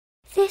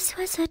This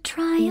was a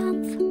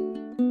triumph.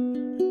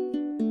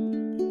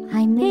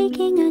 I'm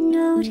making a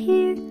note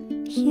here,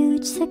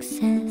 huge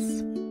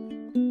success.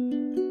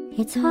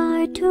 It's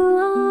hard to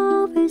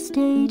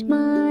overstate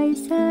my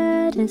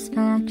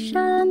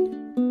satisfaction.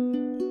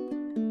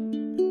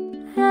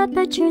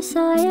 Aperture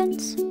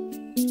science.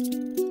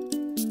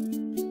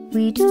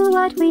 We do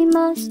what we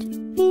must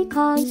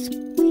because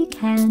we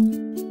can.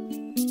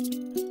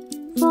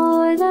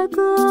 For the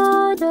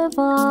good of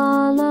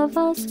all of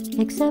us,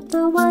 except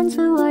the ones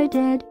who are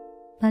dead.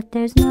 But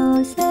there's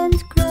no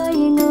sense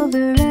crying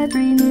over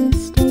every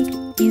mistake.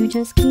 You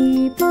just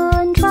keep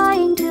on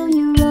trying till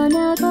you run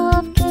out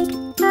of cake.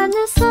 And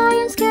the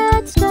science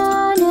gets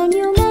done and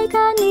you make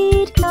a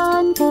neat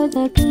gun for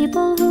the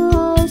people who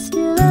are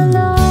still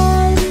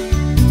alive.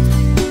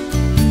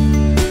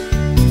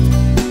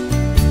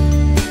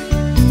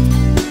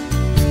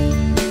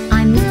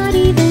 I'm not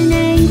even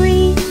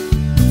angry.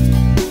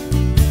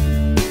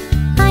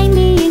 I'm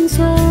being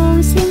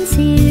so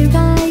sincere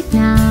right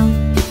now.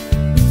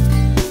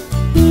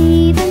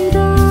 Even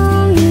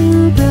though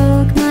you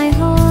broke my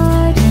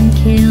heart and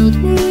killed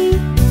me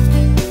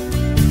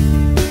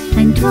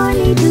and tore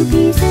me to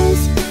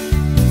pieces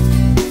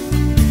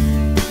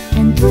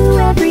and threw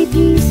every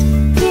piece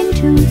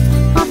into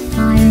a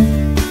fire.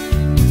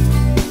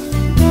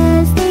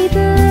 As they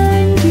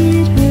burned,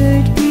 it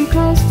hurt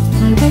because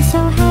I was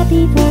so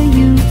happy for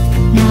you.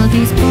 Now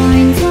these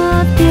points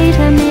of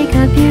data make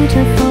a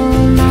beautiful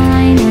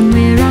line, and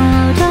we're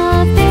out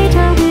of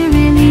data, we're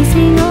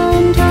releasing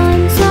on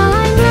time. So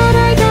I'm glad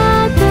I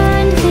got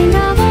burned. Think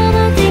of all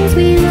the things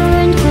we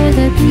learned for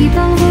the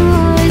people who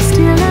are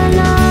still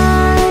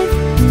alive.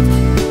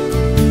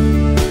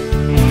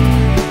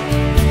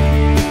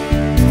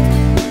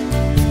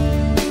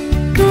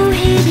 Go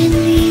ahead and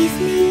leave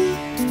me.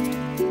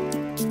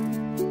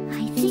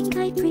 I think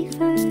I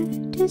prefer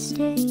to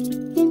stay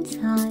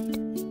inside.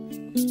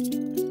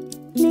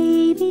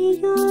 Maybe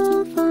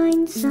you'll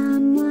find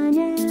someone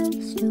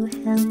else to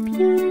help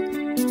you.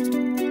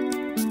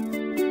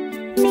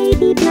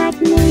 Maybe Black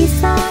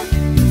Mesa.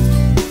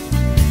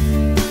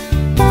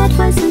 That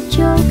was a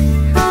joke,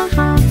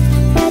 haha,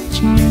 that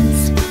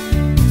chance.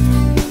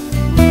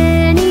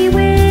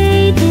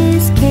 Anyway,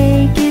 this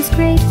cake is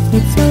great.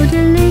 It's so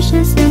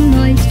delicious and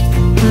moist.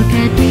 Look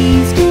at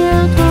me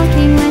still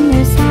talking when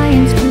there's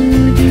science to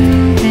do.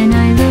 When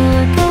I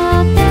look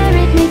up there,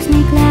 it makes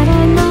me glad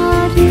I'm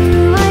not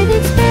you. I've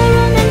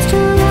experiments to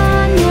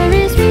run. There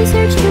is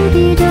research to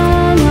be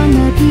done on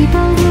the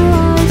people who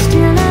are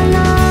still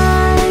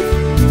alive.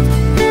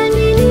 And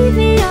believe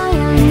me, I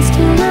am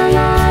still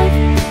alive.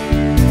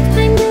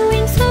 I'm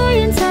doing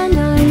science and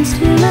I'm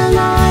still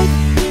alive.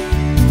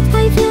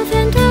 I feel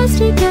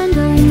fantastic and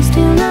I'm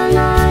still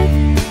alive.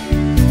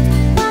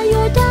 While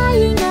you're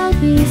dying, I'll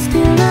be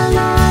still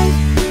alive.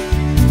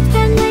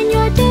 And when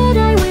you're dead,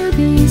 I will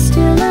be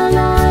still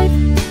alive.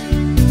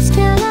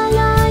 Still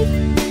alive.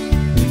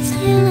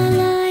 Still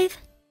alive.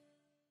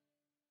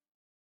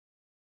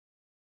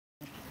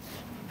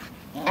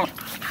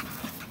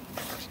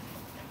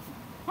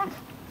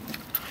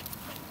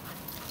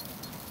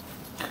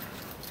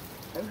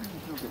 How did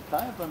you get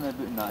tired when they're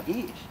putting that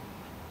heat?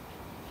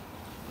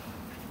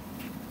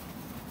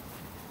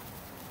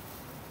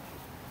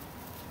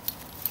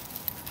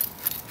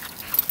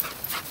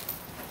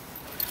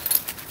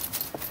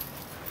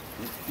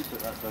 Keep it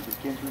that big. It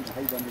can't even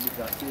hide underneath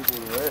that table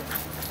there.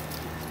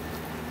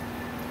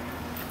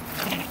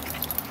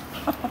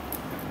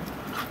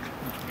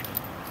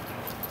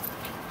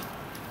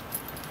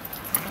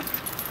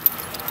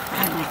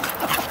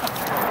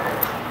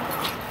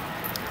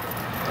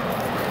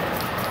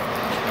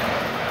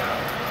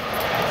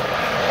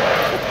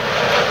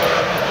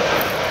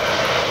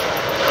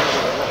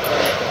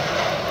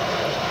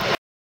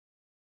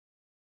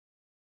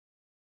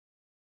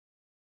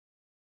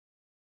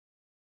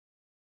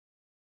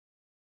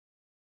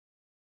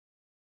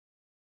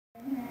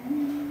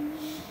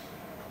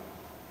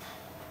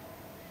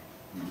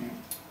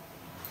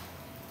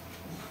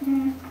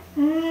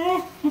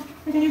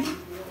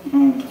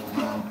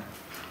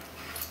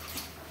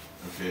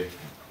 Okay,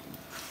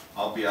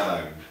 I'll be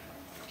around.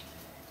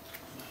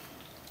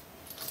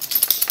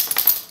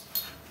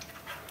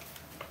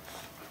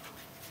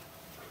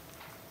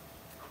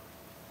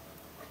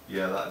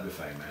 Yeah, that'd be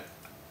fine, mate.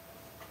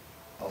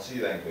 I'll see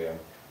you then, Graham.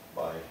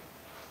 Bye.